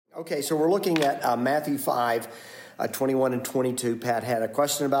Okay, so we're looking at Matthew 5, 21 and 22. Pat had a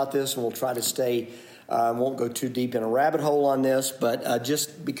question about this, and we'll try to stay, won't go too deep in a rabbit hole on this, but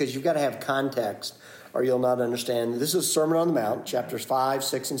just because you've got to have context or you'll not understand. This is Sermon on the Mount, chapters 5,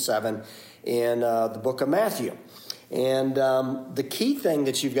 6, and 7 in the book of Matthew. And the key thing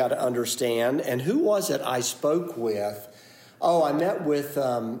that you've got to understand, and who was it I spoke with? Oh, I met with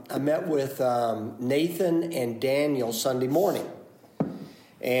Nathan and Daniel Sunday morning.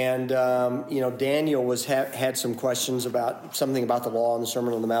 And, Daniel had some questions about something about the law and the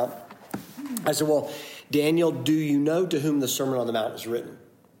Sermon on the Mount. I said, well, Daniel, do you know to whom the Sermon on the Mount was written?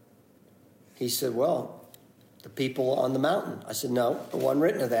 He said, well, the people on the mountain. I said, no, it wasn't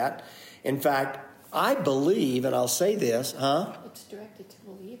written to that. In fact, I believe, and I'll say this, It's directed to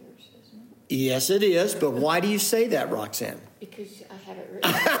believers, isn't it? Yes, it is. But why do you say that, Roxanne? Because I have it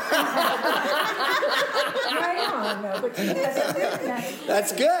written.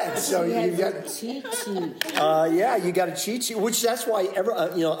 That's good. So you got cheat sheet. You got a cheat sheet, which that's why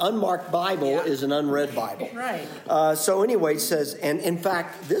unmarked Bible is an unread Bible. Right. So anyway, it says, and in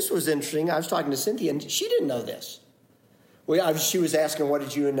fact, this was interesting. I was talking to Cynthia, and she didn't know this. She was asking, what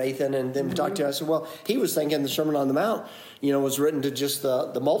did you and Nathan and then we talked to her. I said, well, he was thinking the Sermon on the Mount, was written to just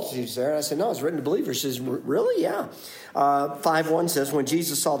the multitudes there. And I said, no, it's written to believers. She says, really? Yeah. 5:1 says, when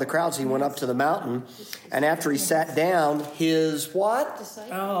Jesus saw the crowds, he went up to the mountain. And after he sat down, his what?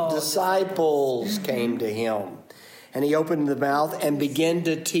 Disciples came to him. And he opened the mouth and began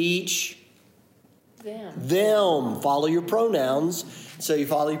to teach them. Follow your pronouns. So you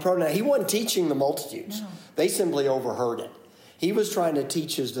follow your pronouns. He wasn't teaching the multitudes. No. They simply overheard it. He was trying to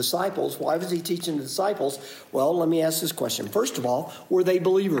teach his disciples. Why was he teaching the disciples? Well, let me ask this question. First of all, were they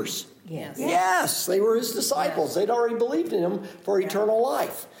believers? Yes. Yes, they were his disciples. They'd already believed in him for eternal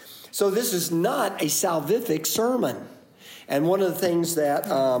life. So this is not a salvific sermon. And one of the things that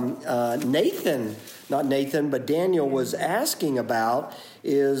Daniel was asking about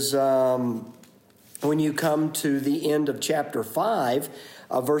is when you come to the end of chapter 5,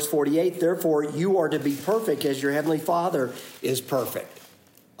 verse 48, therefore you are to be perfect as your heavenly Father is perfect.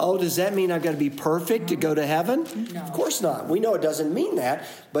 Oh, does that mean I've got to be perfect to go to heaven? No. Of course not. We know it doesn't mean that,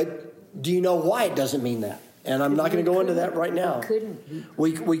 but do you know why it doesn't mean that? And I'm not going to go into that right now.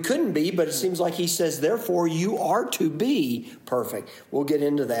 We couldn't be, but it seems like he says, therefore you are to be perfect. We'll get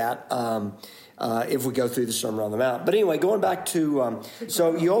into that if we go through the Sermon on the Mount. But anyway, going back to,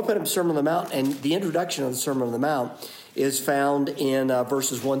 so you open up Sermon on the Mount, and the introduction of the Sermon on the Mount is found in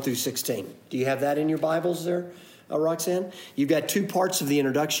verses 1 through 16. Do you have that in your Bibles there, Roxanne? You've got two parts of the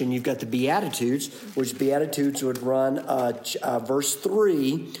introduction. You've got the Beatitudes, which Beatitudes would run verse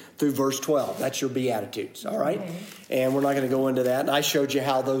 3 through verse 12. That's your Beatitudes, all right? Okay. And we're not going to go into that. And I showed you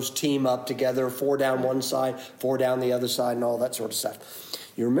how those team up together, 4 down one side, 4 down the other side, and all that sort of stuff.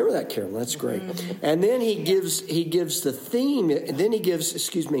 You remember that, Carolyn? That's great. Mm-hmm. And then he gives the theme, and then he gives,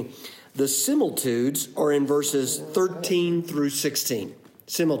 the similitudes are in verses 13 through 16.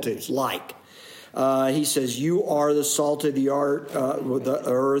 Similitudes, like. He says, you are the salt of the earth,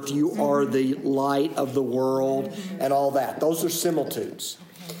 you are the light of the world, and all that. Those are similitudes.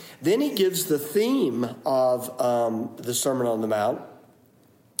 Then he gives the theme of the Sermon on the Mount,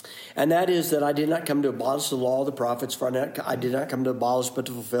 and that is that I did not come to abolish the law of the prophets, for I did not come to abolish but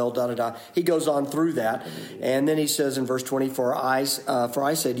to fulfill, He goes on through that. And then he says in verse 20, for I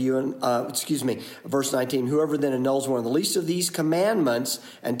say to you, verse 19, whoever then annuls one of the least of these commandments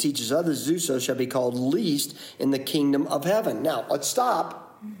and teaches others to do so shall be called least in the kingdom of heaven. Now, let's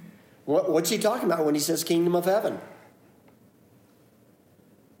stop. What's he talking about when he says kingdom of heaven?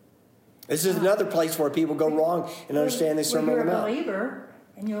 This is another place where people go wrong and understand the Sermon on the Mount. You're a believer,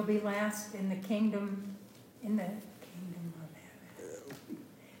 and you'll be last in the kingdom of heaven.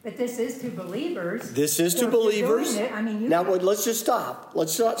 But this is to believers. This is to believers. Now, let's just stop.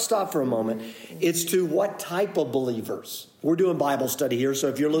 Let's stop for a moment. It's to what type of believers? We're doing Bible study here, so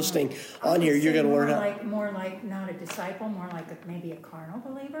if you're listening on here, you're going to learn more like not a disciple, more like maybe a carnal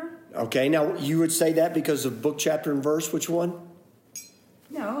believer. Okay, now you would say that because of book, chapter, and verse. Which one?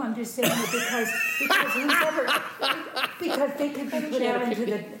 No, I'm just saying because they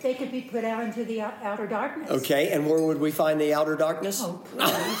could be put out into the outer darkness. Okay, and where would we find the outer darkness? Oh,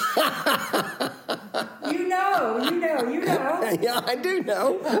 You know. Yeah, I do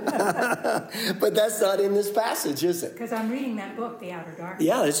know. But that's not in this passage, is it? Because I'm reading that book, The Outer Darkness.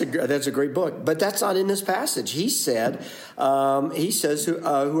 Yeah, that's a great book. But that's not in this passage. He says,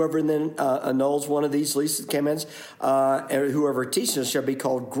 whoever then annuls one of these least commandments, whoever teaches shall be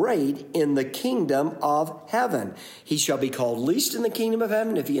called great in the kingdom of heaven. He shall be called least in the kingdom of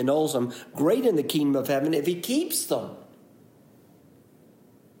heaven if he annuls them, great in the kingdom of heaven if he keeps them.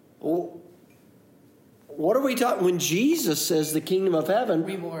 what are we talking? When Jesus says the kingdom of heaven,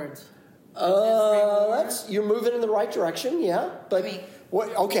 Rewards. You're moving in the right direction, yeah. But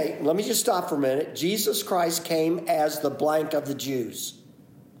okay, let me just stop for a minute. Jesus Christ came as the blank of the Jews.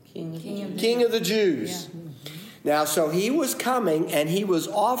 King of the Jews. Yeah. Now, so he was coming and he was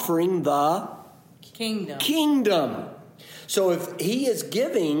offering the kingdom. So if he is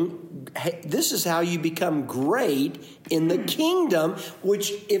giving, this is how you become great in the kingdom,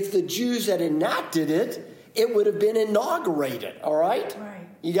 which if the Jews had enacted it, it would have been inaugurated. All right? Right.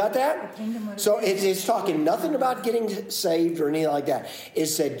 You got that? So it's talking nothing about getting saved or anything like that. It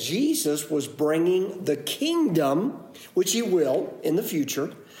said Jesus was bringing the kingdom, which he will in the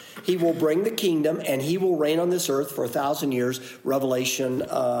future. He will bring the kingdom and he will reign on this earth for 1,000 years. Revelation,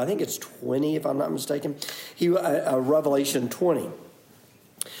 I think it's 20, if I'm not mistaken. Revelation 20.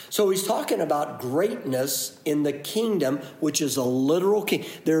 So he's talking about greatness in the kingdom, which is a literal king.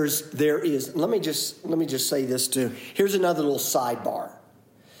 There is. Let me just say this too. Here's another little sidebar.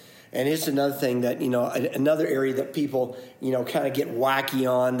 And it's another thing that, another area that people, kind of get wacky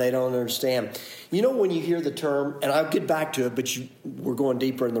on. They don't understand. When you hear the term, and I'll get back to it, but we're going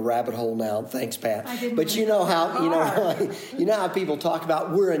deeper in the rabbit hole now. Thanks, Pat. But you know how people talk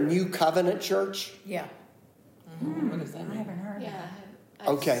about we're a new covenant church? Yeah. What does that mean? I haven't heard that.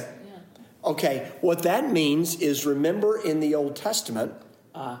 Okay. Okay. What that means is, remember in the Old Testament,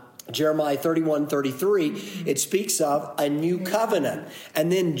 Jeremiah 31:33, it speaks of a new covenant.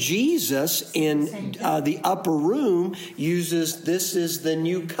 And then Jesus in the upper room uses, this is the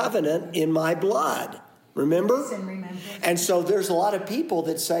new covenant in my blood. Remember? And so there's a lot of people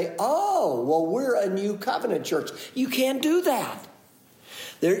that say, oh, well, we're a new covenant church. You can't do that.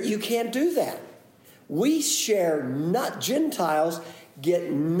 You can't do that. We share, Gentiles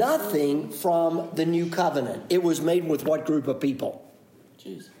get nothing from the new covenant. It was made with what group of people?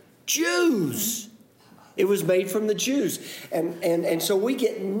 Jews. It was made from the Jews. And so we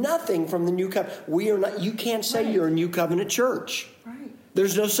get nothing from the new covenant. We are not. You can't say you're a new covenant church. Right.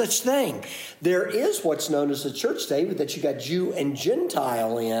 There's no such thing. There is what's known as the church today, that you got Jew and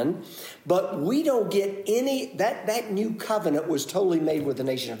Gentile in, but we don't get any. That new covenant was totally made with the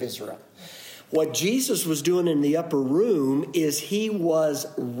nation of Israel. What Jesus was doing in the upper room is he was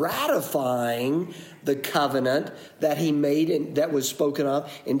ratifying the covenant that he made and that was spoken of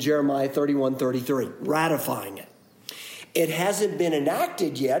in Jeremiah 31:33, ratifying it. It hasn't been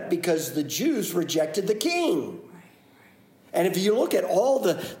enacted yet because the Jews rejected the king. And if you look at all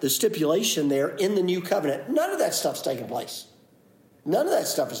the stipulation there in the new covenant, none of that stuff's taking place. None of that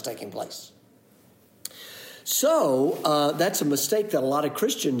stuff is taking place. So that's a mistake that a lot of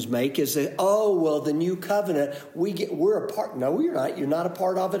Christians make, is that, the new covenant, we're a part. No, you're not. You're not a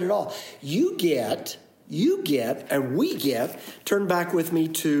part of it at all. You get, and we get. Turn back with me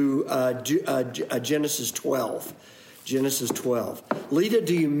to Genesis 12. Genesis 12. Lita,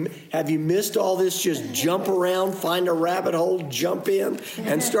 have you missed all this? Just jump around, find a rabbit hole, jump in,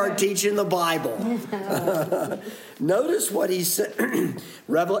 and start teaching the Bible. Notice what he said.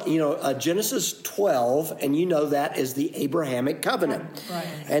 Genesis 12, and that is the Abrahamic covenant. Right.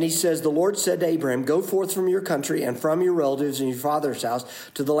 And he says, the Lord said to Abraham, go forth from your country and from your relatives and your father's house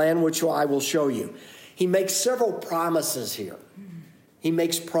to the land which I will show you. He makes several promises here. He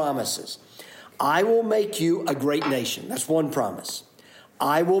makes promises. I will make you a great nation. That's one promise.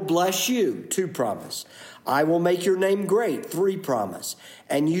 I will bless you. 2 promise. I will make your name great. 3 promise.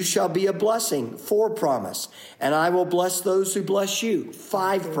 And you shall be a blessing. 4 promise. And I will bless those who bless you.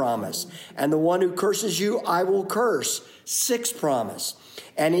 5 promise. And the one who curses you, I will curse. 6 promise.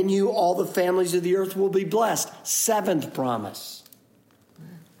 And in you all the families of the earth will be blessed. 7th promise.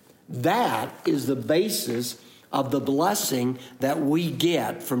 That is the basis of the blessing that we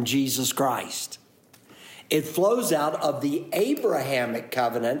get from Jesus Christ. It flows out of the Abrahamic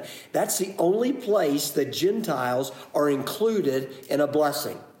covenant. That's the only place that Gentiles are included in a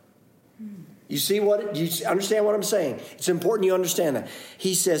blessing. You understand what I'm saying? It's important you understand that.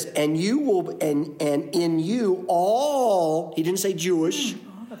 He says, and you will, and in you all, he didn't say Jewish,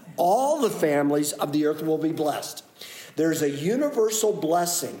 all the families of the earth will be blessed. There's a universal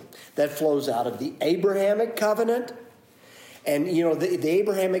blessing that flows out of the Abrahamic covenant. And, the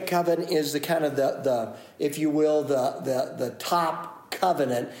Abrahamic covenant is the kind of the if you will, the top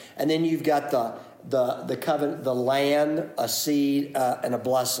covenant. And then you've got the covenant, the land, a seed, and a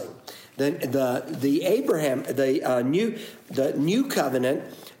blessing. The Abraham, the new covenant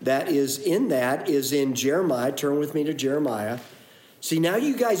that is in Jeremiah. Turn with me to Jeremiah. See, now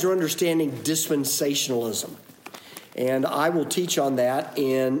you guys are understanding dispensationalism. And I will teach on that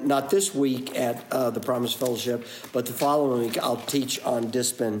not this week at the Promise Fellowship, but the following week I'll teach on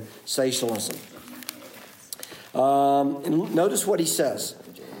dispensationalism. And notice what he says.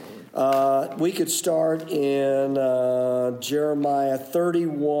 We could start in Jeremiah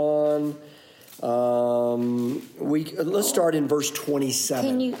 31. Let's start in verse 27.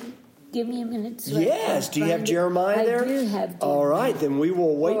 Can you give me a minute? Yes. Do you have Jeremiah there? I do have Jeremiah. All right, then we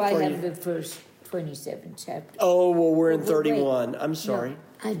will wait for you. I have the first 27 chapter. Oh, well, we're in 31. I'm sorry.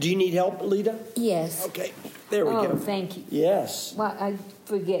 No, do you need help, Lita? Yes. Okay, there we go. Oh, thank you. Yes. Well, I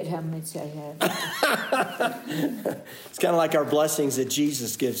forget how much I have. It's kind of like our blessings that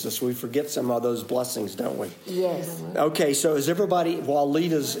Jesus gives us. We forget some of those blessings, don't we? Yes. Okay, so is everybody, while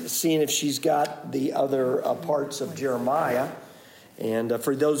Lita's seeing if she's got the other parts of Jeremiah, and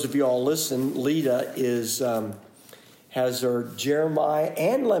for those of you all listen, Lita has her Jeremiah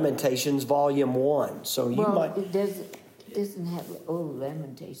and Lamentations, Volume 1. So you might. It doesn't have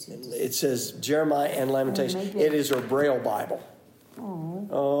Lamentations. It says Jeremiah and Lamentations. It is her Braille Bible.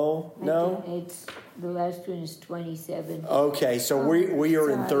 Oh, no? It's the last one is 27. Okay, so we are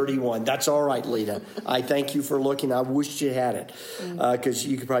in 31. That's all right, Lita. I thank you for looking. I wished you had it because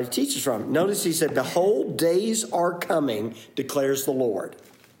you could probably teach us from it. Notice he said, "Behold, days are coming, declares the Lord."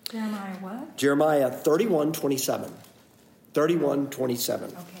 Jeremiah what? Jeremiah 31:27. 31:27.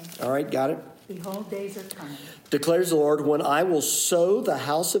 Okay. All right, got it? Behold, days are coming. Declares the Lord, when I will sow the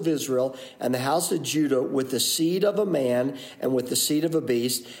house of Israel and the house of Judah with the seed of a man and with the seed of a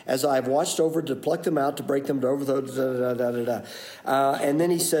beast, as I have watched over to pluck them out, to break them, to overthrow, and then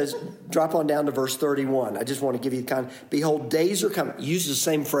he says, drop on down to verse 31. I just want to give you behold, days are coming. Use the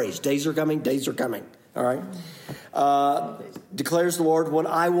same phrase. Days are coming, days are coming. All right? Declares the Lord, when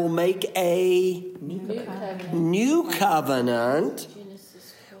I will make a new covenant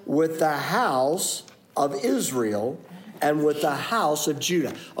with the house of Israel and with the house of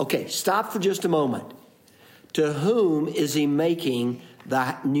Judah. Okay, stop for just a moment. To whom is he making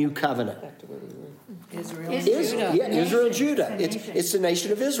the new covenant? Israel. Israel and Judah. It's the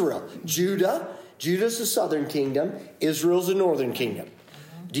nation of Israel. Judah's the southern kingdom. Israel's the northern kingdom.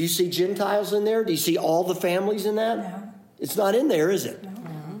 Do you see Gentiles in there? Do you see all the families in that? No. It's not in there, is it? No.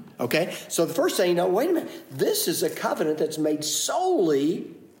 Okay, so the first thing, wait a minute. This is a covenant that's made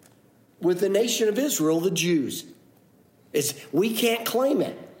solely with the nation of Israel, the Jews. We can't claim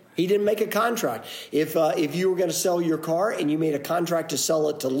it. He didn't make a contract. If you were going to sell your car and you made a contract to sell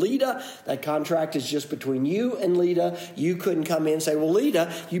it to Lita, that contract is just between you and Lita. You couldn't come in and say, well,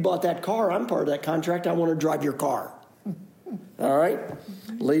 Lita, you bought that car. I'm part of that contract. I want to drive your car. All right?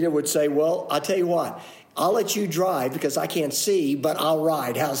 Lita would say, well, I'll tell you what. I'll let you drive because I can't see, but I'll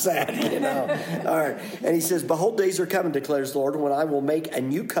ride. How's that? All right. And he says, behold, days are coming, declares the Lord, when I will make a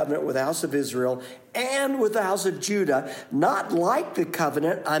new covenant with the house of Israel and with the house of Judah, not like the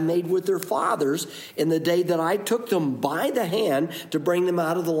covenant I made with their fathers in the day that I took them by the hand to bring them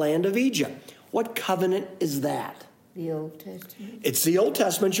out of the land of Egypt. What covenant is that? The Old Testament. It's the Old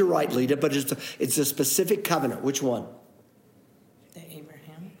Testament, you're right, Lita, but it's a specific covenant. Which one?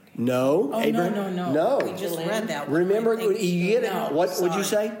 No. Oh, Abraham? No. We just read that one. Remember, what would you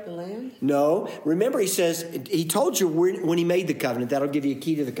say? The land? No. Remember, he says, he told you when he made the covenant. That'll give you a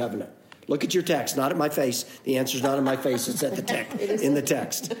key to the covenant. Look at your text, not at my face. The answer's not in my face. It's at the text. In the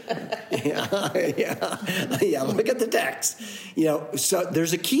text. Yeah. Look at the text. So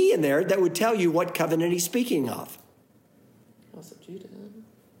there's a key in there that would tell you what covenant he's speaking of. House of Judah.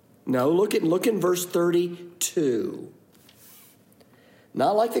 No, look in verse 32.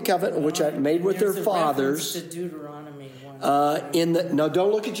 Not like the covenant which I made with their fathers. To Deuteronomy 1.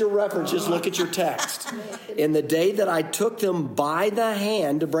 Don't look at your reference. Just look at your text. In the day that I took them by the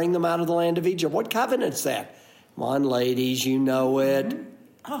hand to bring them out of the land of Egypt. What covenant's that? Come on, ladies, you know it.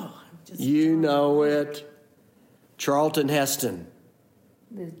 You know it. Charlton Heston.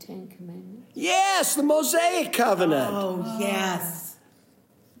 The Ten Commandments. Yes, the Mosaic covenant. Oh, yes.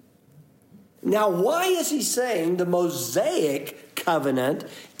 Now, why is he saying the Mosaic covenant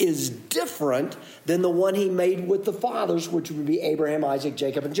is different than the one he made with the fathers, which would be Abraham, Isaac,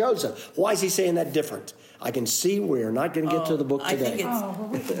 Jacob, and Joseph? Why is he saying that different? I can see we're not going to get to the book today. I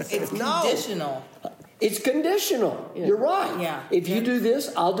think it's conditional. It's conditional. Yeah. You're right. Yeah. If you do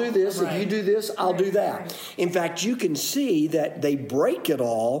this, I'll do this. Right. If you do this, I'll do that. Right. In fact, you can see that they break it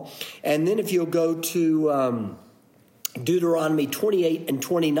all. And then if you'll go to Deuteronomy 28 and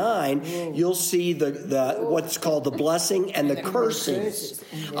 29, you'll see the what's called the blessing and the cursings.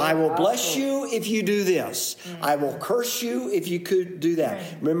 I will bless you if you do this. I will curse you if you could do that.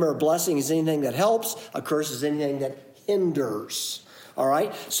 Remember, a blessing is anything that helps. A curse is anything that hinders. All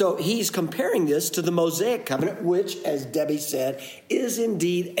right? So he's comparing this to the Mosaic covenant, which, as Debbie said, is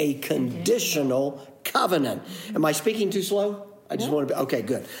indeed a conditional covenant. Am I speaking too slow? I just want to be, okay,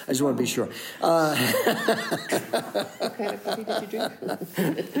 good. I just want to be sure. What kind of coffee did you drink?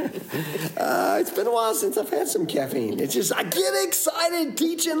 It's been a while since I've had some caffeine. It's just, I get excited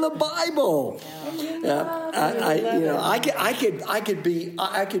teaching the Bible.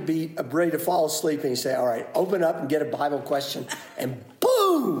 I could be ready to fall asleep and say, all right, open up and get a Bible question, and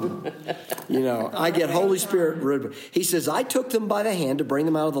boom! I get Holy Spirit. He says, I took them by the hand to bring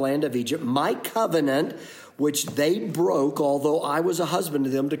them out of the land of Egypt, my covenant, which they broke, although I was a husband to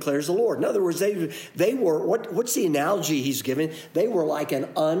them, declares the Lord. In other words, they were, what's the analogy he's giving? They were like an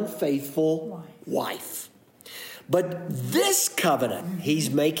unfaithful wife. But this covenant, he's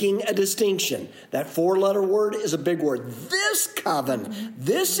making a distinction. That 4-letter word is a big word. This covenant,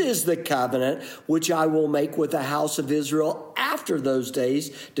 this is the covenant which I will make with the house of Israel after those days,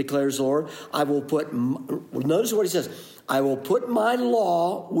 declares the Lord. I will put, notice what he says, I will put my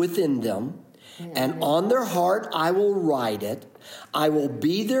law within them, and on their heart I will write it. I will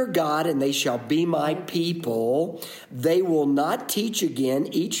be their God, and they shall be my people. They will not teach again,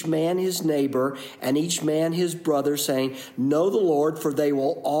 each man his neighbor, and each man his brother, saying, know the Lord, for they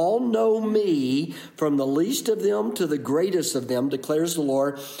will all know me, from the least of them to the greatest of them, declares the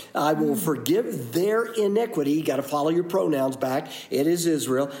Lord. I will forgive their iniquity. You got to follow your pronouns back. It is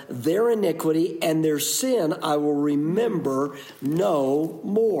Israel. Their iniquity and their sin I will remember no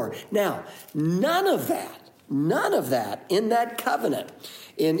more. Now, none of that in that covenant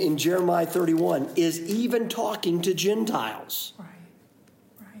in Jeremiah 31 is even talking to Gentiles. Right.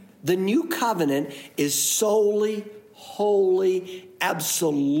 The new covenant is solely, wholly,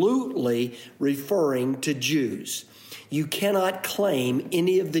 absolutely referring to Jews. You cannot claim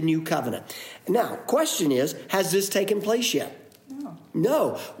any of the new covenant. Now, question is, has this taken place yet?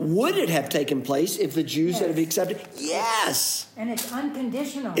 No. Would it have taken place if the Jews had accepted? Yes. And it's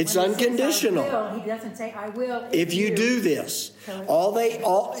unconditional. It's when unconditional. Says, I will, he doesn't say, I will. If you do this,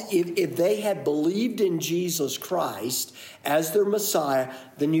 if they had believed in Jesus Christ as their Messiah,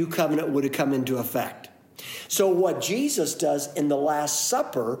 the new covenant would have come into effect. So what Jesus does in the Last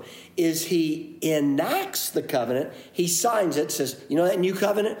Supper is he enacts the covenant. He signs it, says, you know that new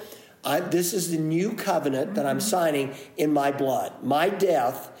covenant? This is the new covenant that I'm signing in my blood. My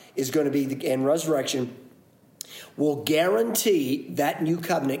death is going to be, and resurrection will guarantee that new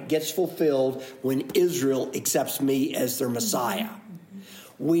covenant gets fulfilled when Israel accepts me as their Messiah.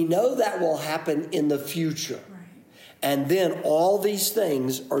 We know that will happen in the future. And then all these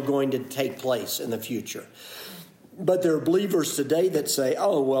things are going to take place in the future. But there are believers today that say,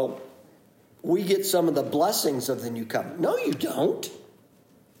 oh, well, we get some of the blessings of the new covenant. No, you don't.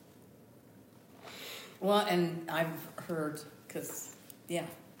 Well, and I've heard, because,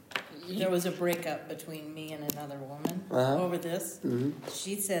 there was a breakup between me and another woman over this. Mm-hmm.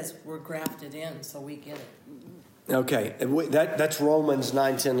 She says we're grafted in, so we get it. Okay, that's Romans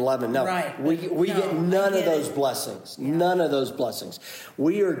 9, 10, 11. No, right. we get none of those blessings. Yeah. None of those blessings.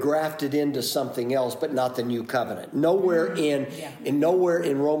 We are grafted into something else, but not the new covenant. Nowhere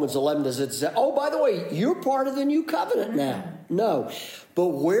in Romans 11 does it say, oh, by the way, you're part of the new covenant now. No. But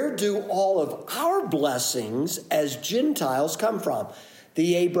where do all of our blessings as Gentiles come from?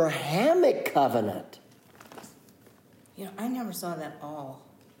 The Abrahamic covenant. I never saw that all.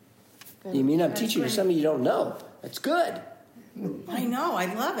 You mean I'm teaching you something you don't know? That's good. I know.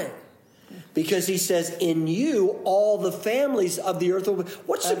 I love it. Because he says, in you, all the families of the earth will be.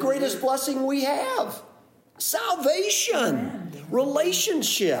 What's the greatest blessing we have? Salvation.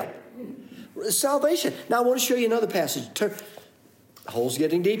 Relationship. Salvation. Now, I want to show you another passage. Hole's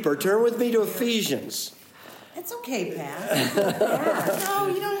getting deeper. Turn with me to Ephesians. It's okay, Pat. No,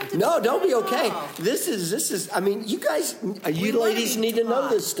 you don't have to. No, don't be okay. This is. I mean, you guys, you ladies need to know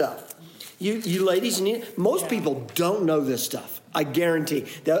this stuff. You ladies need. Most people don't know this stuff. I guarantee.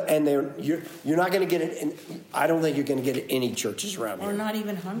 And you're not going to get it. I don't think you're going to get it in any churches around here. Or not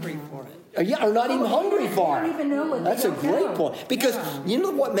even hungry for it. Or not even hungry for it. I don't even know what. That's a great point. Because you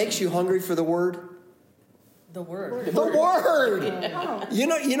know what makes you hungry for the word? The word. The word. Oh. You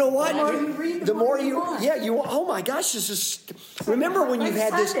know what? The more you read, the more you oh my gosh, this is. Remember when you've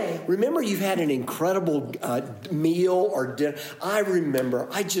had this? Remember you've had an incredible meal or dinner.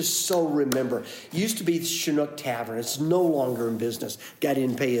 I just so remember. Used to be the Chinook Tavern. It's no longer in business. Guy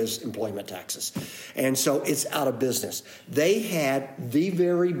didn't pay his employment taxes, and so it's out of business. They had the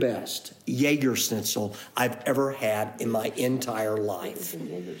very best Jaeger schnitzel I've ever had in my entire life.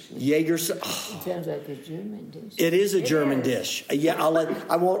 Jaeger. Sounds like a German. German dish. It is a German dish. Yeah, I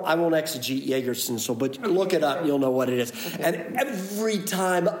won't exegete Jägerschnitzel, but look it up and you'll know what it is. Okay. And every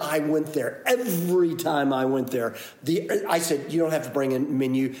time I went there, I said, you don't have to bring a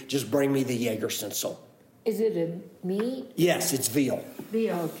menu, just bring me the Jägerschnitzel. Is it a meat? Yes, it's veal.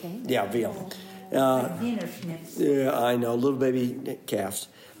 Veal. Okay. Yeah, veal. Wiener Schnitzel. Yeah, I know, little baby calves.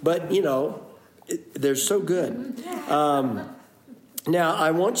 But, they're so good. Now,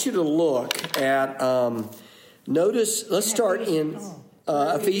 I want you to look at, notice, let's start in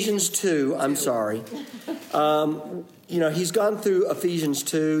Ephesians 2. I'm sorry. He's gone through Ephesians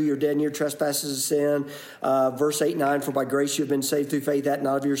 2. You're dead in your trespasses and sin. Verse 8, 9, for by grace you have been saved through faith, that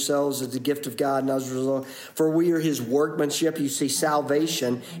not of yourselves, is the gift of God, not as a result. For we are his workmanship. You see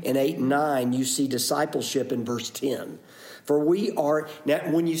salvation in 8 and 9. You see discipleship in verse 10. For we are, now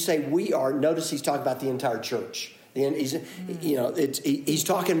when you say we are, notice he's talking about the entire church. He's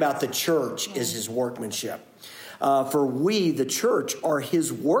talking about the church is his workmanship. For we, the church, are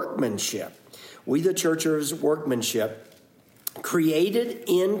his workmanship. We, the church, are his workmanship, created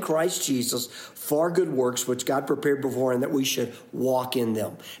in Christ Jesus for good works, which God prepared beforehand that we should walk in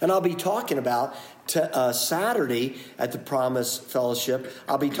them. And I'll be talking about Saturday at the Promise Fellowship,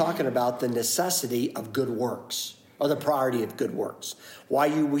 I'll be talking about the necessity of good works, or the priority of good works. Why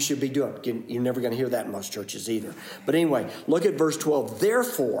we should be doing it. You're never going to hear that in most churches either. But anyway, look at verse 12.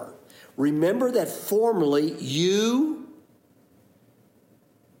 Therefore, remember that formerly you,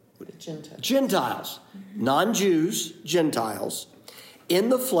 Gentiles, non-Jews, Gentiles, in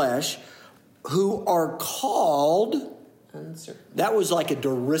the flesh, who are called, that was like a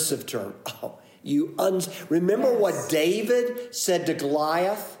derisive term. Oh, remember what David said to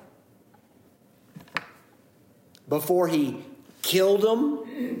Goliath before he killed him?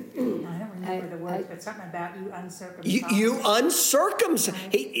 I don't remember the word, but something about you uncircumcised. You uncircumcised.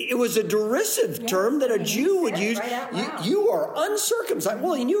 It was a derisive term that a Jew would use. Right you are uncircumcised.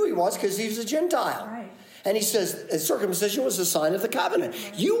 Well, he knew he was because he was a Gentile. Right. And he says circumcision was a sign of the covenant.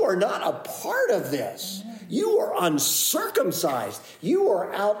 You are not a part of this. You are uncircumcised. You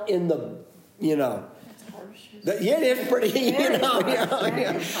are out in the, it's pretty,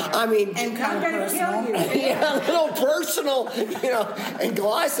 I mean, and kind of personal. Yeah, a little personal, And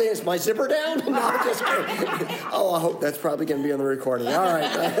Goliath says, "Is my zipper down?" No, I'm just kidding. Oh, I hope that's probably going to be on the recording. All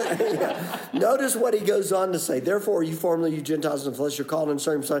right. Notice what he goes on to say. Therefore, you formerly, you Gentiles in the flesh, you're called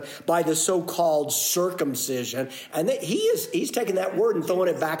uncircumcised by the so-called circumcision, and he's taking that word and throwing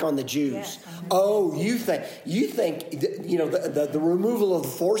it back on the Jews. Yes. Oh, you think the removal of the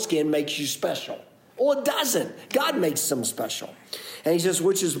foreskin makes you special. Well, it doesn't. God makes them special. And he says,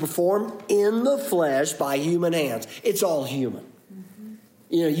 which is performed in the flesh by human hands. It's all human. Mm-hmm.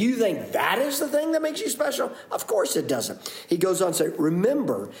 You think that is the thing that makes you special? Of course it doesn't. He goes on to say,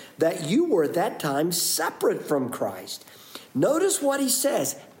 remember that you were at that time separate from Christ. Notice what he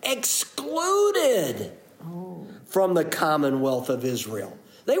says, excluded from the commonwealth of Israel.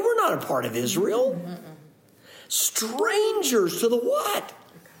 They were not a part of Israel. Mm-mm. Strangers to the what?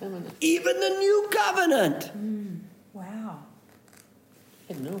 Covenant. Even the new covenant. Wow.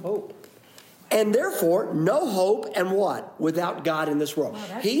 And no hope. And therefore, no hope and what? Without God in this world.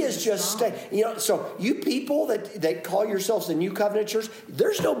 Wow, he is just staying. So you people that call yourselves the New Covenant Church,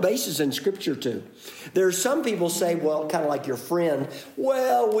 there's no basis in Scripture to. There's some people say, well, kind of like your friend,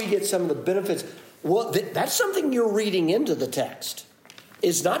 well, we get some of the benefits. Well, that's something you're reading into the text.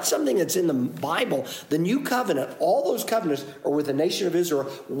 It's not something that's in the Bible. The new covenant, all those covenants are with the nation of Israel.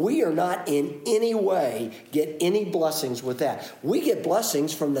 We are not in any way get any blessings with that. We get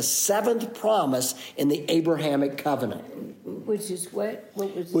blessings from the seventh promise in the Abrahamic covenant. Which is what?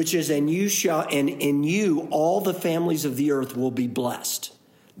 What was? Which is, and in you all the families of the earth will be blessed.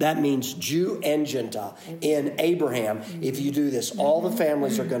 That means Jew and Gentile. In Abraham, if you do this, all the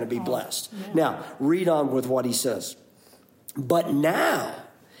families are going to be blessed. Now, read on with what he says. But now,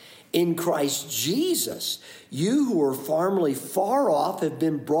 in Christ Jesus, you who were formerly far off have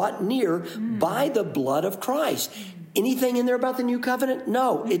been brought near by the blood of Christ. Anything in there about the new covenant?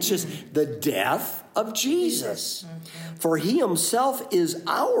 No, it's just the death of Jesus. For he himself is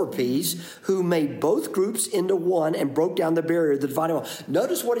our peace, who made both groups into one and broke down the barrier, the dividing wall.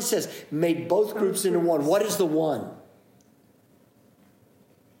 Notice what it says, made both groups into one. What is the one?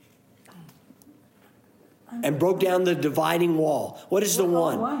 And broke down the dividing wall. What is the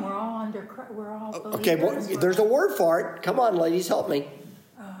one? We're all under. We're all. Okay, well, there's a word for it. Come on, ladies, help me.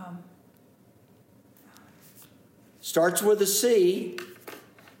 Starts with a C.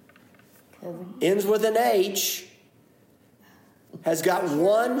 Ends with an H. has got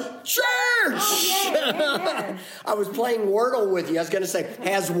one church. Yeah. I was playing Wordle with you. I was going to say,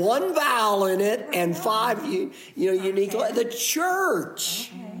 has one vowel in it and 5, unique. The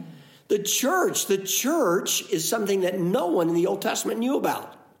church. Okay. The church is something that no one in the Old Testament knew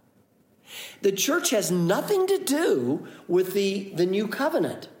about. The church has nothing to do with the new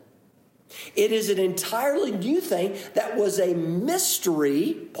covenant. It is an entirely new thing that was a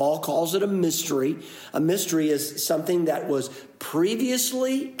mystery. Paul calls it a mystery. A mystery is something that was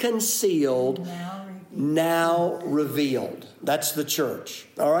previously concealed, now revealed. That's the church.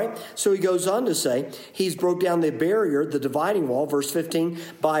 All right? So he goes on to say, he's broke down the barrier, the dividing wall, verse 15,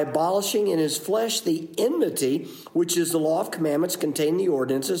 by abolishing in his flesh the enmity, which is the law of commandments contained in the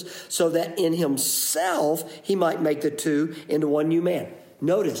ordinances, so that in himself he might make the two into one new man.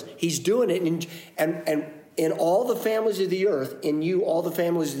 Notice, he's doing it, and in all the families of the earth, in you, all the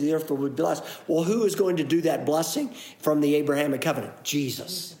families of the earth will be blessed. Well, who is going to do that blessing from the Abrahamic covenant?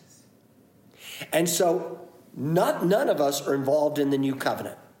 Jesus. And so, none of us are involved in the new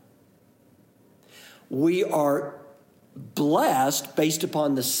covenant. We are blessed based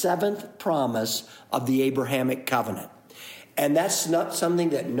upon the 7th promise of the Abrahamic covenant. And that's not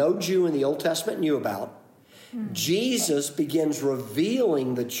something that no Jew in the Old Testament knew about. Jesus begins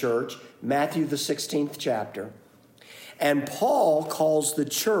revealing the church, Matthew the 16th chapter. And Paul calls the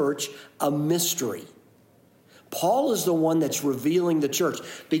church a mystery. Paul is the one that's revealing the church.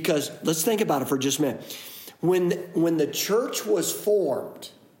 Because, let's think about it for just a minute. When the church was formed,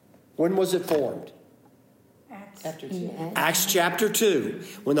 when was it formed? Acts chapter 2.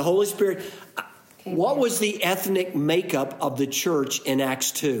 When the Holy Spirit... What was the ethnic makeup of the church in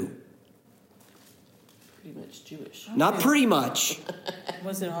Acts 2? Pretty much Jewish. Not pretty much.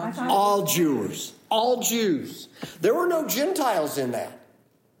 Was it all Jews? All Jews. All Jews. There were no Gentiles in that.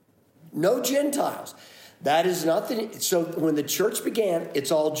 No Gentiles. That is nothing. So when the church began,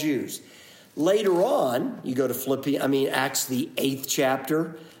 it's all Jews. Later on, you go to Acts the 8th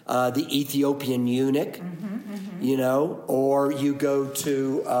chapter, the Ethiopian eunuch, or you go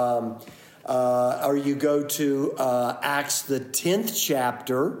to Acts the 10th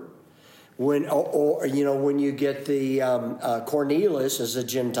chapter. When you get the Cornelius as a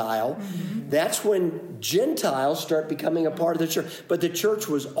Gentile, that's when Gentiles start becoming a part of the church. But the church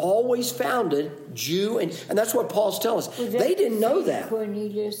was always founded Jew, and that's what Paul's telling us. They didn't know that.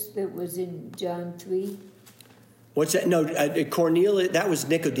 Cornelius that was in John 3? What's that? No, Cornelius, that was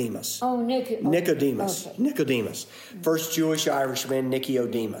Nicodemus. Oh, Nicodemus. Okay. Nicodemus. First Jewish Irishman,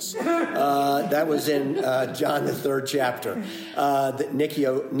 Nicodemus. That was in John the 3rd chapter.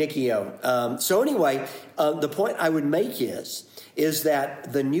 Nikio. So anyway, the point I would make is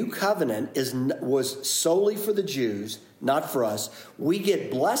that the new covenant was solely for the Jews, not for us. We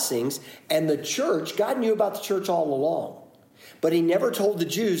get blessings, and the church, God knew about the church all along. But he never told the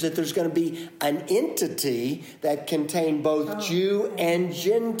Jews that there's going to be an entity that contained both Jew and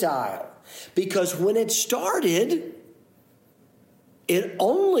Gentile. Because when it started, it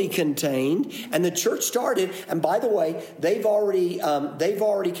only contained, and the church started, and by the way, they've already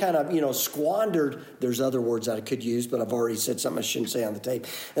kind of, squandered, there's other words that I could use, but I've already said something I shouldn't say on the tape.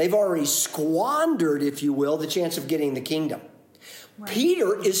 They've already squandered, if you will, the chance of getting the kingdom. Right.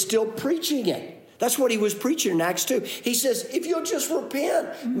 Peter is still preaching it. That's what he was preaching in Acts 2. He says, if you'll just repent,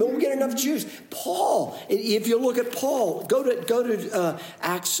 we'll get enough Jews. Paul, if you look at Paul, go to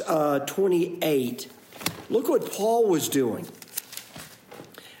Acts 28. Look what Paul was doing.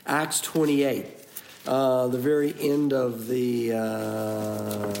 Acts 28, the very end of the...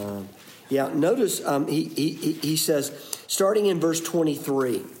 notice he says, starting in verse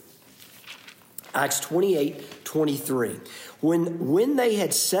 23. Acts 28, 23. When they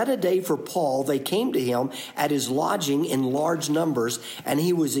had set a day for Paul, they came to him at his lodging in large numbers, and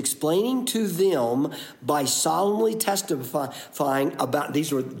he was explaining to them by solemnly testifying about,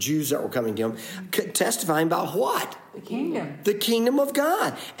 these were Jews that were coming to him, testifying about what? The kingdom. The kingdom of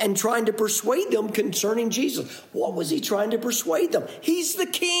God, and trying to persuade them concerning Jesus. What was he trying to persuade them? He's the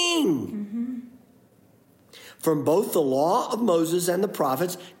king. From both the law of Moses and the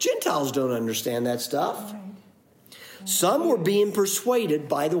prophets, Gentiles don't understand that stuff. Some were being persuaded,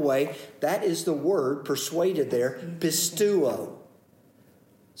 by the way, that is the word persuaded there, pistuo.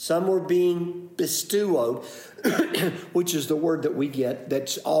 Some were being pistuoed, which is the word that we get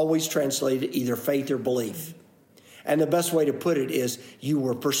that's always translated either faith or belief. And the best way to put it is you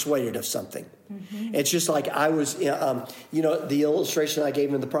were persuaded of something. It's just like I was, the illustration I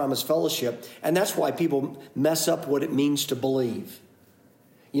gave in the Promised Fellowship, and that's why people mess up what it means to believe.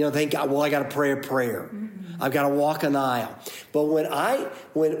 Think, I got to pray a prayer. I've got to walk an aisle. But when I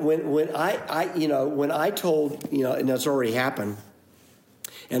told, and it's already happened,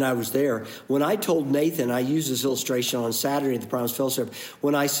 and I was there. When I told Nathan, I used this illustration on Saturday at the Promise Fellowship,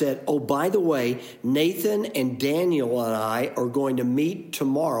 when I said, oh, by the way, Nathan and Daniel and I are going to meet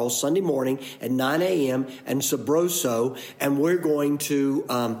tomorrow, Sunday morning at 9 a.m. in Sabroso, and we're going to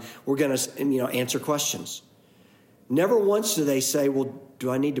answer questions. Never once do they say, well, do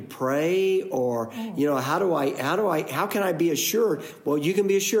I need to pray, or how can I be assured? Well, you can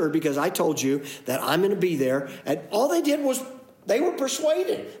be assured because I told you that I'm going to be there. And all they did was they were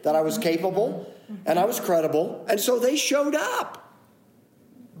persuaded that I was capable and I was credible, and so they showed up.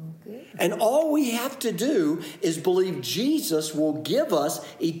 And all we have to do is believe Jesus will give us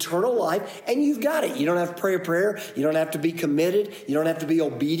eternal life, and you've got it. You don't have to pray a prayer. You don't have to be committed. You don't have to be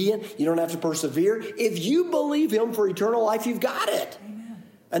obedient. You don't have to persevere. If you believe him for eternal life, you've got it. Amen.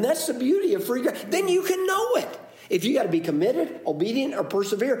 And that's the beauty of free grace. Then you can know it. If you got to be committed, obedient, or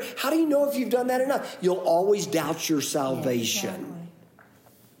persevere, how do you know if you've done that enough? You'll always doubt your salvation. Yeah,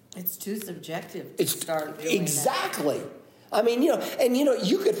 exactly. It's too subjective to start doing exactly. That. I mean,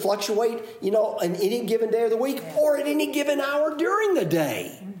 you could fluctuate, on any given day of the week or at any given hour during the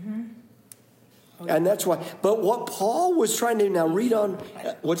day. Mm-hmm. And that's why. But what Paul was trying to now read on,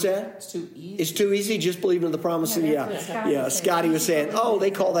 what's that? It's too easy. It's too easy. Just believe in the promise. Yeah. Scotty was saying, oh,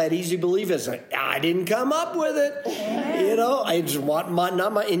 they call that easy believing. I didn't come up with it. Amen. I just want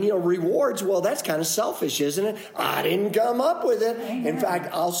rewards. Well, that's kind of selfish, isn't it? I didn't come up with it. Amen. In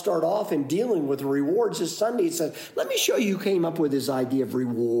fact, I'll start off in dealing with rewards this Sunday. It says, let me show you who came up with this idea of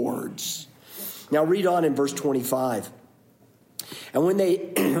rewards. Now read on in verse 25. And when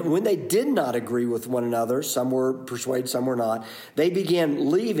they did not agree with one another, some were persuaded, some were not, they began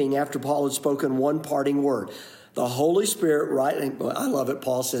leaving after Paul had spoken one parting word. The Holy Spirit, I love it,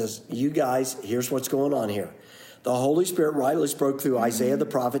 Paul says, you guys, here's what's going on here. The Holy Spirit rightly spoke through Isaiah the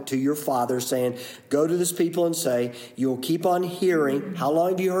prophet to your father, saying, go to this people and say, you'll keep on hearing. How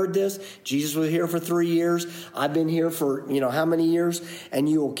long have you heard this? Jesus was here for 3 years. I've been here for, how many years? And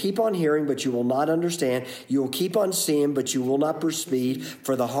you will keep on hearing, but you will not understand. You will keep on seeing, but you will not perceive.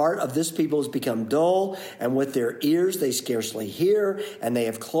 For the heart of this people has become dull, and with their ears they scarcely hear, and they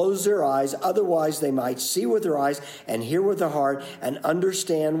have closed their eyes. Otherwise they might see with their eyes and hear with their heart and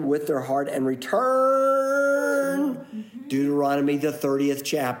understand with their heart and return. Deuteronomy, the 30th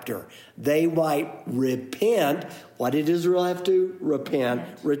chapter. They might repent. Why did Israel have to repent?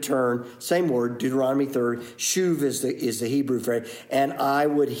 Return. Same word, Deuteronomy 30. Shuv is the Hebrew phrase. And I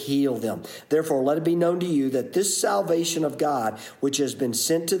would heal them. Therefore, let it be known to you that this salvation of God, which has been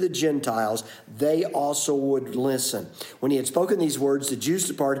sent to the Gentiles, they also would listen. When he had spoken these words, the Jews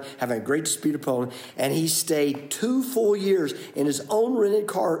departed, having a great dispute upon him. And he stayed 2 full years in his own rented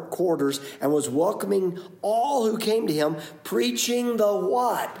quarters and was welcoming all who came to him, preaching the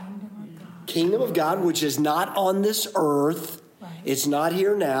what? Kingdom of God, which is not on this earth. Right. It's not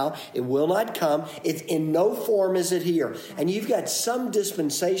here now. It will not come. It's in no form is it here. And you've got some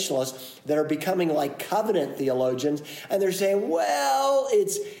dispensationalists that are becoming like covenant theologians, and they're saying, well,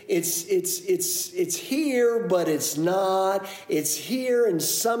 it's here, but it's not. It's here in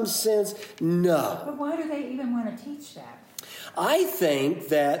some sense. No. But why do they even want to teach that? I think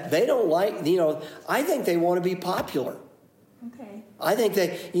that they don't like, I think they want to be popular. Okay. I think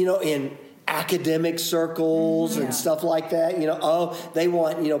they, in academic circles and stuff like that, they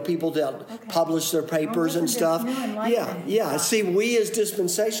want, people to publish their papers and stuff. Yeah. See, we as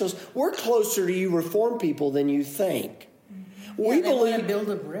dispensationalists, we're closer to you Reformed people than you think. Mm-hmm. We believe want to build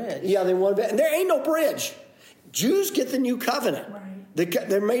a bridge. Yeah, they want to and there ain't no bridge. Jews get the new covenant. Right.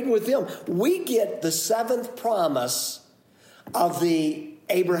 They're made with them. We get the 7th promise of the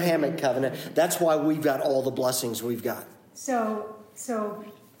Abrahamic covenant. That's why we've got all the blessings we've got. So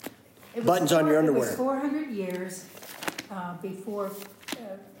it buttons on your underwear. It was 400 years before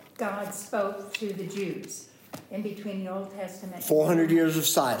God spoke to the Jews in between the Old Testament. 400 years of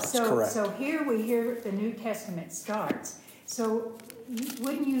silence, correct. So here we hear the New Testament starts. So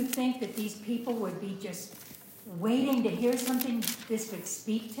wouldn't you think that these people would be just waiting to hear something this would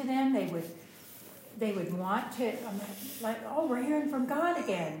speak to them? They would want to, we're hearing from God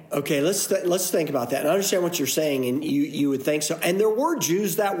again. Okay, let's think about that. And I understand what you're saying, and you would think so. And there were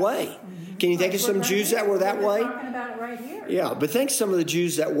Jews that way. Mm-hmm. Can you think of some Jews that were that way? We're talking about it right here. Yeah, but think some of the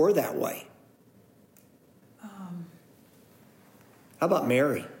Jews that were that way. How about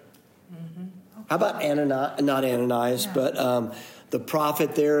Mary? Mm-hmm. Okay. How about not Ananias, but the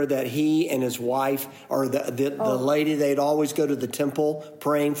prophet there that he and his wife, or the lady, they'd always go to the temple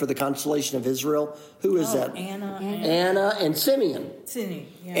praying for the consolation of Israel. Who is that? Anna and Simeon. Simeon,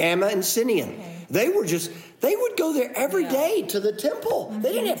 yeah. Anna and Simeon. Okay. They would go there every day to the temple. Mm-hmm.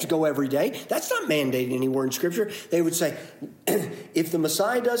 They didn't have to go every day. That's not mandated anywhere in Scripture. They would say, if the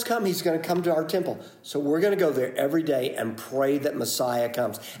Messiah does come, he's going to come to our temple. So we're going to go there every day and pray that Messiah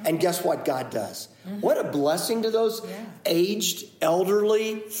comes. And guess what God does? Mm-hmm. What a blessing to those aged,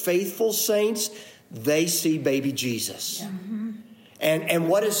 elderly, faithful saints. They see baby Jesus. Yeah. Mm-hmm. And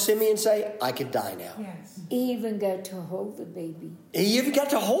what does Simeon say? I could die now. Yes. He even got to hold the baby. He even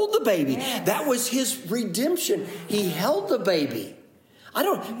got to hold the baby. Yes. That was his redemption. He held the baby.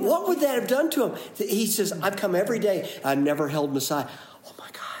 What would that have done to him? He says, I've come every day. I've never held Messiah. Oh my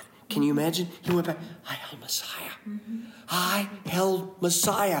God. Can you imagine? He went back. I held Messiah. Mm-hmm. I held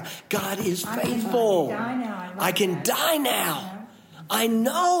Messiah. God is faithful. I can die now. I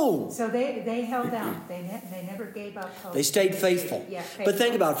know. So they held out. They never gave up hope. They stayed faithful. Yeah, faithful. But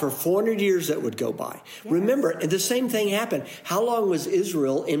think about it, for 400 years that would go by. Yes. Remember, the same thing happened. How long was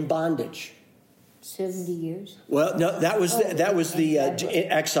Israel in bondage? 70 years. Well, no, that was the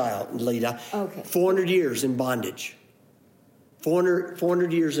exile, Lita. Okay. 400 years in bondage.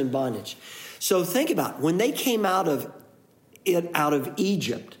 400 years in bondage. So think about it. When they came out of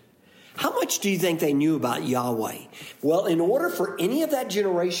Egypt, how much do you think they knew about Yahweh? Well, in order for any of that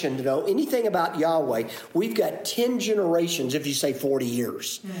generation to know anything about Yahweh, we've got 10 generations, if you say 40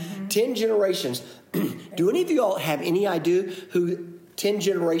 years. Mm-hmm. 10 generations. Do any of you all have any idea who 10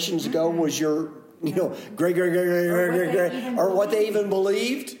 generations ago was your, great, or what they even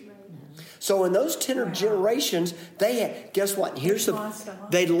believed? So in those 10 generations, they had, guess what?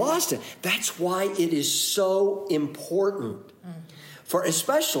 They lost it. That's why it is so important. For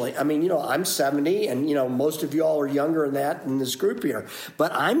especially, I'm 70, and, most of you all are younger than that in this group here.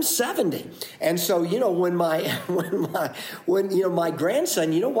 But I'm 70. And so, when my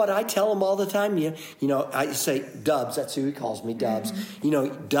grandson, you know what I tell him all the time? I say, Dubs, that's who he calls me, Dubs.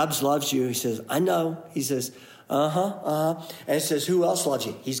 Mm-hmm. Dubs loves you. He says, I know. He says, And he says, who else loves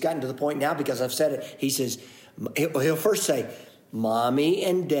you? He's gotten to the point now, because I've said it. He says, he'll first say, Mommy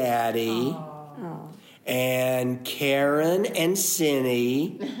and Daddy. Oh. And Karen and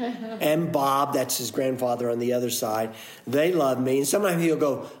Cindy and Bob, that's his grandfather on the other side, they love me. And sometimes he'll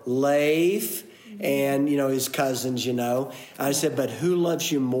go, Leif and, his cousins, I said, but who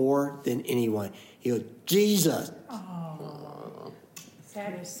loves you more than anyone? He'll go, Jesus. Oh,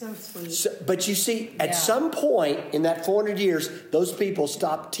 that is so sweet. But you see, at some point in that 400 years, those people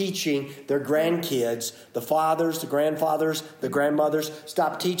stopped teaching their grandkids, the fathers, the grandfathers, the grandmothers,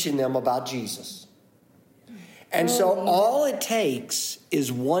 stopped teaching them about Jesus. And so all it takes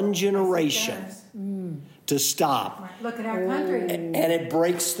is one generation to stop. Look at our country. And it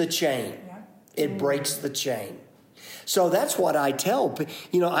breaks the chain. Yeah. It breaks the chain. So that's what I tell.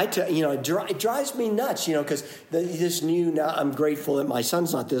 It drives me nuts, because now I'm grateful that my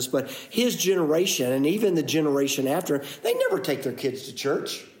son's not this, but his generation and even the generation after, they never take their kids to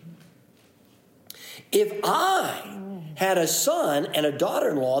church. If I had a son and a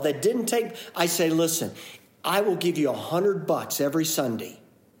daughter-in-law that didn't take, I say, listen, I will give you $100 every Sunday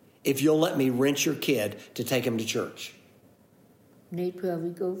if you'll let me rent your kid to take him to church. They'd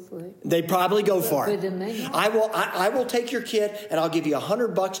probably go for it. They'd probably go for it. For the money. I will take your kid, and I'll give you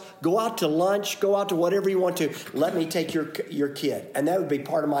 $100. Go out to lunch. Go out to whatever you want to. Let me take your kid, and that would be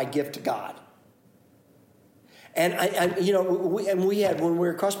part of my gift to God. And we had, when we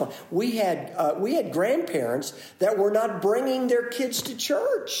were across the pond, we had grandparents that were not bringing their kids to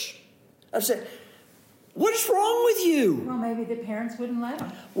church. I said, what is wrong with you? Well, maybe the parents wouldn't let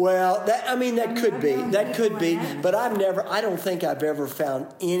them. Well, that could be. That could be. But I don't think I've ever found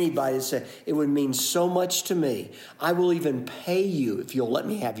anybody that said, it would mean so much to me. I will even pay you if you'll let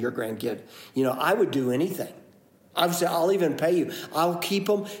me have your grandkid. I would do anything. I would say, I'll even pay you. I'll keep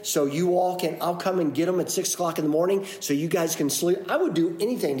them so you all can, I'll come and get them at 6 o'clock in the morning so you guys can sleep. I would do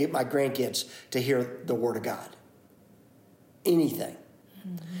anything to get my grandkids to hear the Word of God. Anything.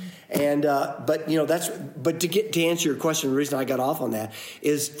 Mm-hmm. And but to answer your question, the reason I got off on that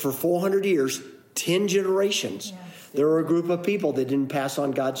is for 400 years, 10 generations, there were a group of people that didn't pass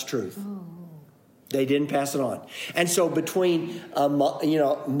on God's truth. Oh. They didn't pass it on. And so between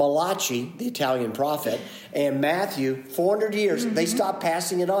Malachi, the Italian prophet, and Matthew, 400 years, they stopped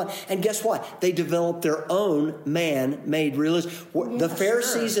passing it on. And guess what? They developed their own man-made religion. The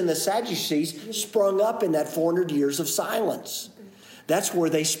Pharisees and the Sadducees sprung up in that 400 years of silence. That's where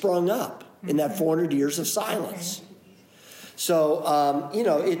they sprung up, in that 400 years of silence. So,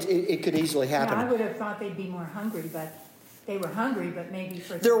 it could easily happen. Yeah, I would have thought they'd be more hungry, but they were hungry, but maybe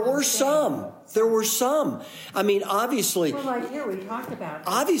for... There were some. I mean, obviously... Well, like here, we talked about...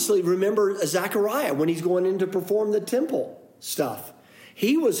 Obviously, remember Zechariah when he's going in to perform the temple stuff.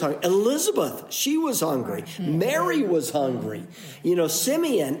 He was hungry. Elizabeth, she was hungry. Mary was hungry.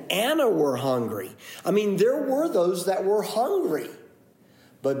 Simeon, Anna were hungry. I mean, there were those that were hungry.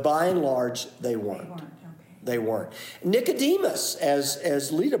 But by and large, they weren't. They weren't. Nicodemus,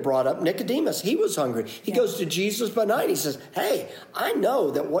 as Lita brought up, Nicodemus, he was hungry. He goes to Jesus by night. He says, hey, I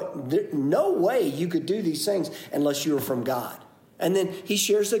know that no way you could do these things unless you were from God. And then he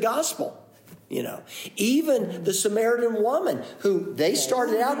shares the gospel. Even the Samaritan woman, who they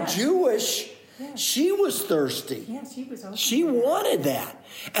started out Jewish, she was thirsty. Yes, she was. She wanted that.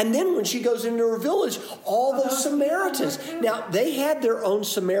 And then when she goes into her village, all those Samaritans. Now, they had their own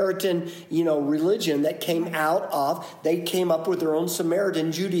Samaritan, religion that came out of, they came up with their own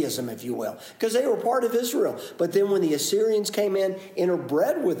Samaritan Judaism, if you will, because they were part of Israel. But then when the Assyrians came in,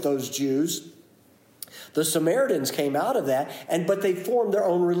 interbred with those Jews, the Samaritans came out of that, but they formed their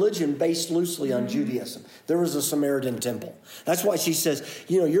own religion based loosely on Judaism. There was a Samaritan temple. That's why she says,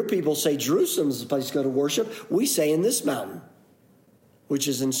 your people say Jerusalem is the place to go to worship. We say in this mountain, which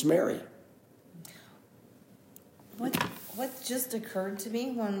is in Samaria. What just occurred to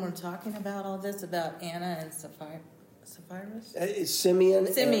me when we're talking about all this about Anna and Sapphira? Simeon.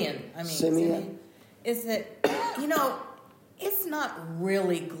 Is that, it's not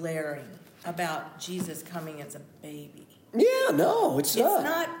really glaring about Jesus coming as a baby. Yeah, no, it's not. It's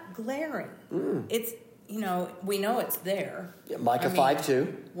not glaring. It's, we know it's there. Yeah, Micah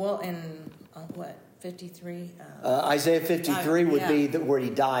 5:2. Well, in 53? Isaiah 53 would be where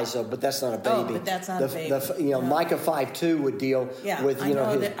he dies, but that's not a baby. Oh, but that's not a baby. No. Micah 5:2 would deal with, I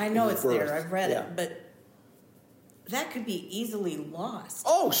know it's birth. there. I've read it, but that could be easily lost.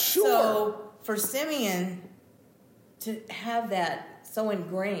 Oh, sure. So for Simeon to have that so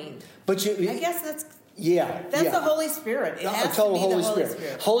ingrained. But I guess that's the Holy Spirit. It has total to be Holy the Holy Spirit.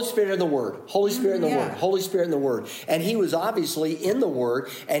 Spirit. Holy Spirit in the Word. Holy Spirit in the Word. Holy Spirit in the Word. And he was obviously in the Word,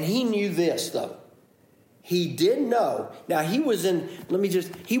 and he knew this, though. He did know. Now, he wasn't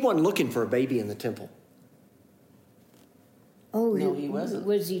looking for a baby in the temple. Oh, no, he wasn't.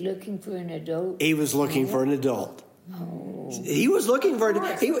 Was he looking for an adult? He was looking for an adult. Oh. He was looking for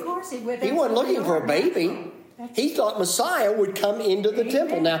he wasn't looking for a baby. He thought Messiah would come into the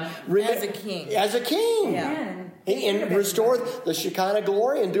temple. Now, as a king. As a king. Yeah. And restore the Shekinah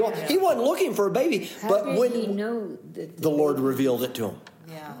glory and do all. He wasn't looking for a baby. How did he know that the Lord revealed it to him.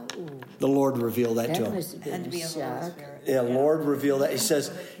 Yeah. The Lord revealed that to him. Must have been a shock. Yeah, Lord revealed that.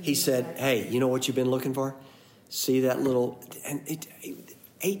 He said, hey, you know what you've been looking for? See that little, and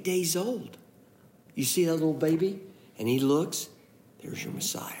 8 days old. You see that little baby? And he looks, there's your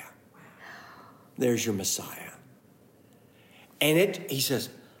Messiah. There's your Messiah. And he says,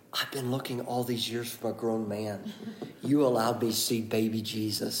 I've been looking all these years for a grown man. You allowed me to see baby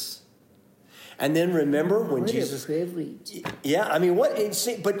Jesus. And then remember when Jesus... What a privilege. Yeah, I mean,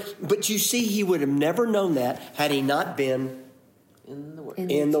 but you see, he would have never known that had he not been in the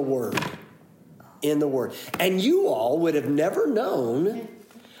Word. In the Word. And you all would have never known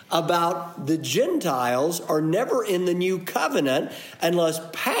about the Gentiles or never in the New Covenant unless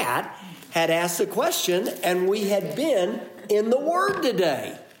Pat had asked the question and we had been in the Word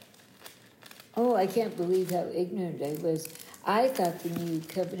today. Oh, I can't believe how ignorant I was. I thought the New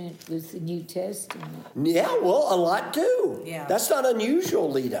Covenant was the New Testament. Yeah, well, a lot do. Yeah. That's not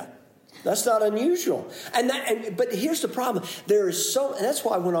unusual, Lita. That's not unusual. But here's the problem. There is and that's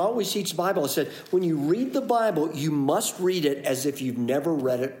why when I always teach the Bible, I said, when you read the Bible, you must read it as if you've never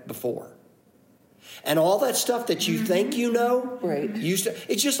read it before. And all that stuff that you think you know, right?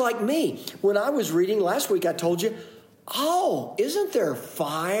 It's just like me. When I was reading last week, I told you, oh, isn't there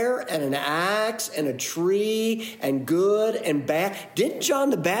fire and an axe and a tree and good and bad? Didn't John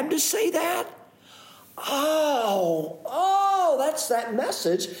the Baptist say that? Oh, that's that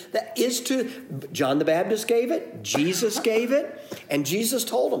message that is to... John the Baptist gave it, Jesus gave it, and Jesus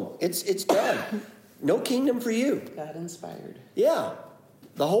told him, it's done. No kingdom for you. God inspired. Yeah,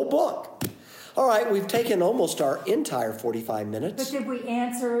 the whole book. All right, we've taken almost our entire 45 minutes. But did we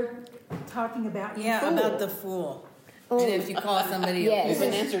answer talking about the fool? About the fool. Oh, and if you call somebody yes. a fool.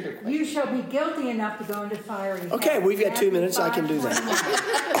 We've answered her question. You shall be guilty enough to go into fiery hell. Okay, we've got 2 minutes. I can do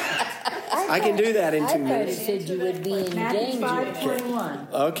that. I can do that in 2 minutes. I thought it said you would be in Matthew danger.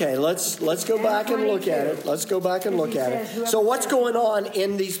 5:21. Okay, let's go back and look at it. Let's go back and look at it. So what's going on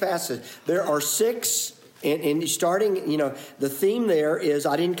in these passages? There are 6, and starting, the theme there is,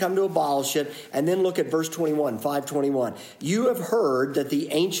 I didn't come to abolish it. And then look at verse 21, 5:21. You have heard that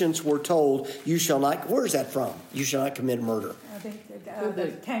the ancients were told, you shall not, where's that from? You shall not commit murder. I think that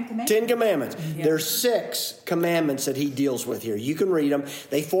the Ten Commandments. 10 Commandments. Yeah. There's 6 commandments that he deals with here. You can read them.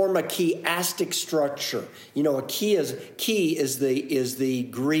 They form a chiastic structure. You know, a key is the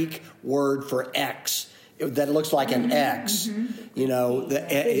Greek word for X. That looks like an X. You know,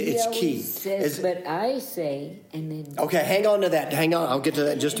 it's key. Says, but I say, and then... Okay, hang on to that. Hang on. I'll get to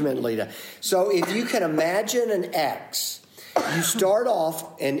that in just a minute, Lita. So if you can imagine an X, you start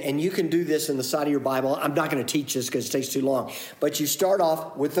off, and you can do this in the side of your Bible. I'm not going to teach this because it takes too long. But you start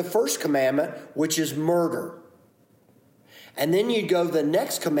off with the first commandment, which is murder. And then you go the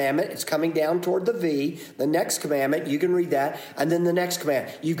next commandment. It's coming down toward the V. The next commandment, you can read that. And then the next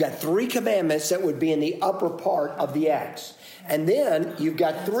commandment. You've got 3 commandments that would be in the upper part of the X. And then you've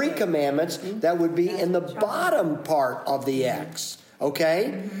got 3 commandments that would be in the bottom part of the X.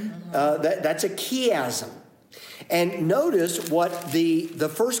 Okay? That's a chiasm. And notice what the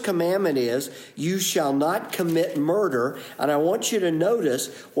first commandment is. You shall not commit murder. And I want you to notice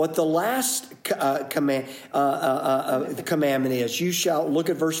what the last commandment is. You shall, look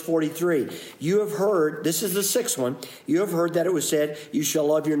at verse 43. You have heard, this is the 6th one. You have heard that it was said, you shall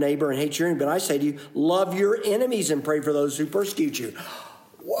love your neighbor and hate your enemy. But I say to you, love your enemies and pray for those who persecute you.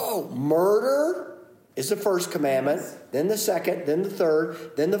 Whoa, murder is the first commandment, then the second, then the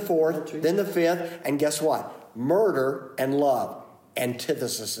third, then the fourth, then the fifth. And guess what? Murder and love,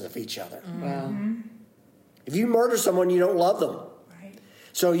 antithesis of each other. Wow. If you murder someone, you don't love them. Right.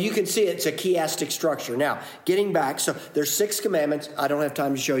 So you can see it's a chiastic structure. Now, getting back, so there's 6 commandments. I don't have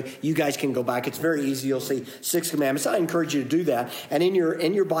time to show you. You guys can go back. It's very easy. You'll see 6 commandments. I encourage you to do that. And in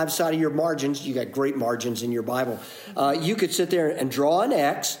your Bible side of your margins, you got great margins in your Bible. You could sit there and draw an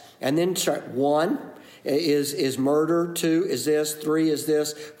X, and then start 1. Is murder, 2 is this, 3 is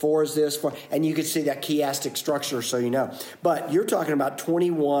this, 4 is this, 4, and you can see that chiastic structure, so you know. But you're talking about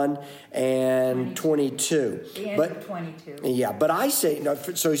 21 and 22. The end of 22. Yeah, but I say,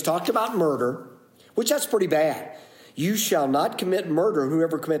 so he's talked about murder, which that's pretty bad. You shall not commit murder.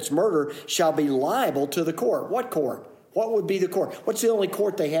 Whoever commits murder shall be liable to the court. What court? What would be the court? What's the only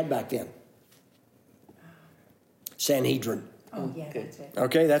court they had back then? Sanhedrin. Oh, yeah, that's it.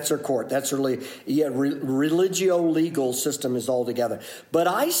 Okay, that's their court. That's their religio-legal system is all together. But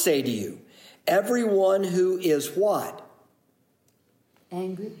I say to you, everyone who is what?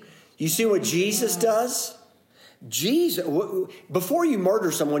 Angry. You see what Jesus does? Jesus, before you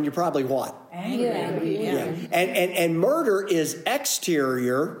murder someone, you're probably what? Angry. Yeah. And murder is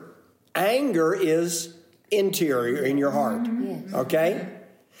exterior. Anger is interior in your heart. Yes. Okay?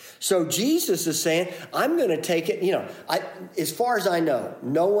 So Jesus is saying, I'm going to take it. You know, as far as I know,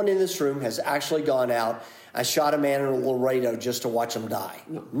 no one in this room has actually gone out and shot a man in a Laredo just to watch him die.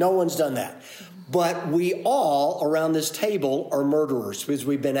 No one's done that. But we all around this table are murderers because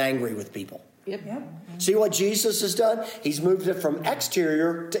we've been angry with people. Yep. See what Jesus has done? He's moved it from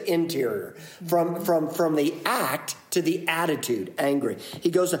exterior to interior, from the act to the attitude, angry.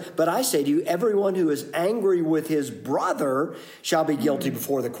 He goes, but I say to you, everyone who is angry with his brother shall be guilty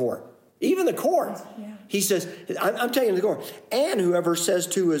before the court. Even the court. Yeah. He says, I'm telling you the court. And whoever says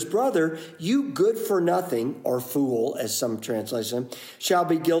to his brother, you good for nothing, or fool, as some translation, shall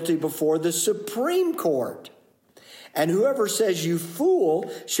be guilty before the Supreme Court. And whoever says you fool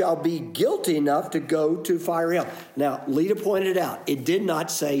shall be guilty enough to go to fiery hell. Now, Lita pointed out, it did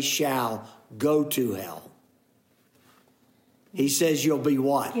not say shall go to hell. He says you'll be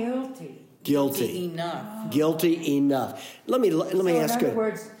what? Guilty. Guilty. Enough. Guilty enough. Let me ask you. In other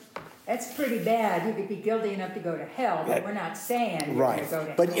words, that's pretty bad. You could be guilty enough to go to hell, but we're not saying you're going to go to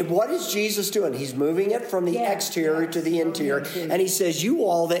hell. But what is Jesus doing? He's moving it from the exterior to the interior. And he says, you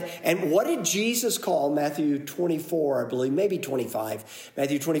all that. And what did Jesus call Matthew 24, I believe, maybe 25.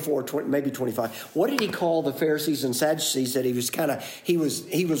 Matthew 24, maybe 25. What did he call the Pharisees and Sadducees that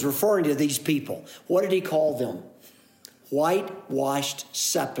he was referring to these people? What did he call them? Whitewashed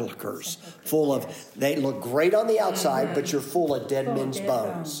sepulchres, full of, they look great on the outside, but you're full of dead men's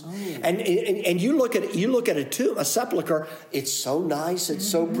bones. And you look at a tomb, a sepulcher, it's so nice, it's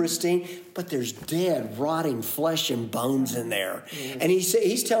so pristine, but there's dead, rotting flesh and bones in there. And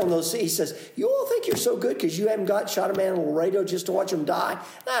he's telling those, he says, you all think you're so good because you haven't shot a man in Laredo just to watch him die?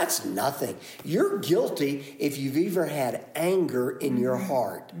 That's nothing. You're guilty if you've ever had anger in your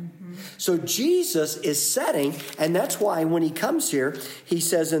heart. So Jesus is setting, and that's why when he comes here, he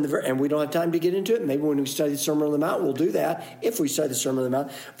says and we don't have time to get into it. Maybe when we study the Sermon on the Mount, we'll do that. If we study the Sermon on the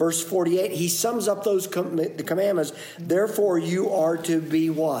Mount, verse 48, he sums up those the commandments. Therefore, you are to be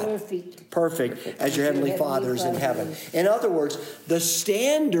what? Perfect, as your heavenly Father is in heaven. In other words, the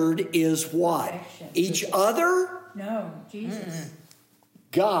standard is what? Each other? No, Jesus.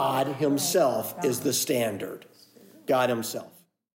 God himself is the standard. God himself.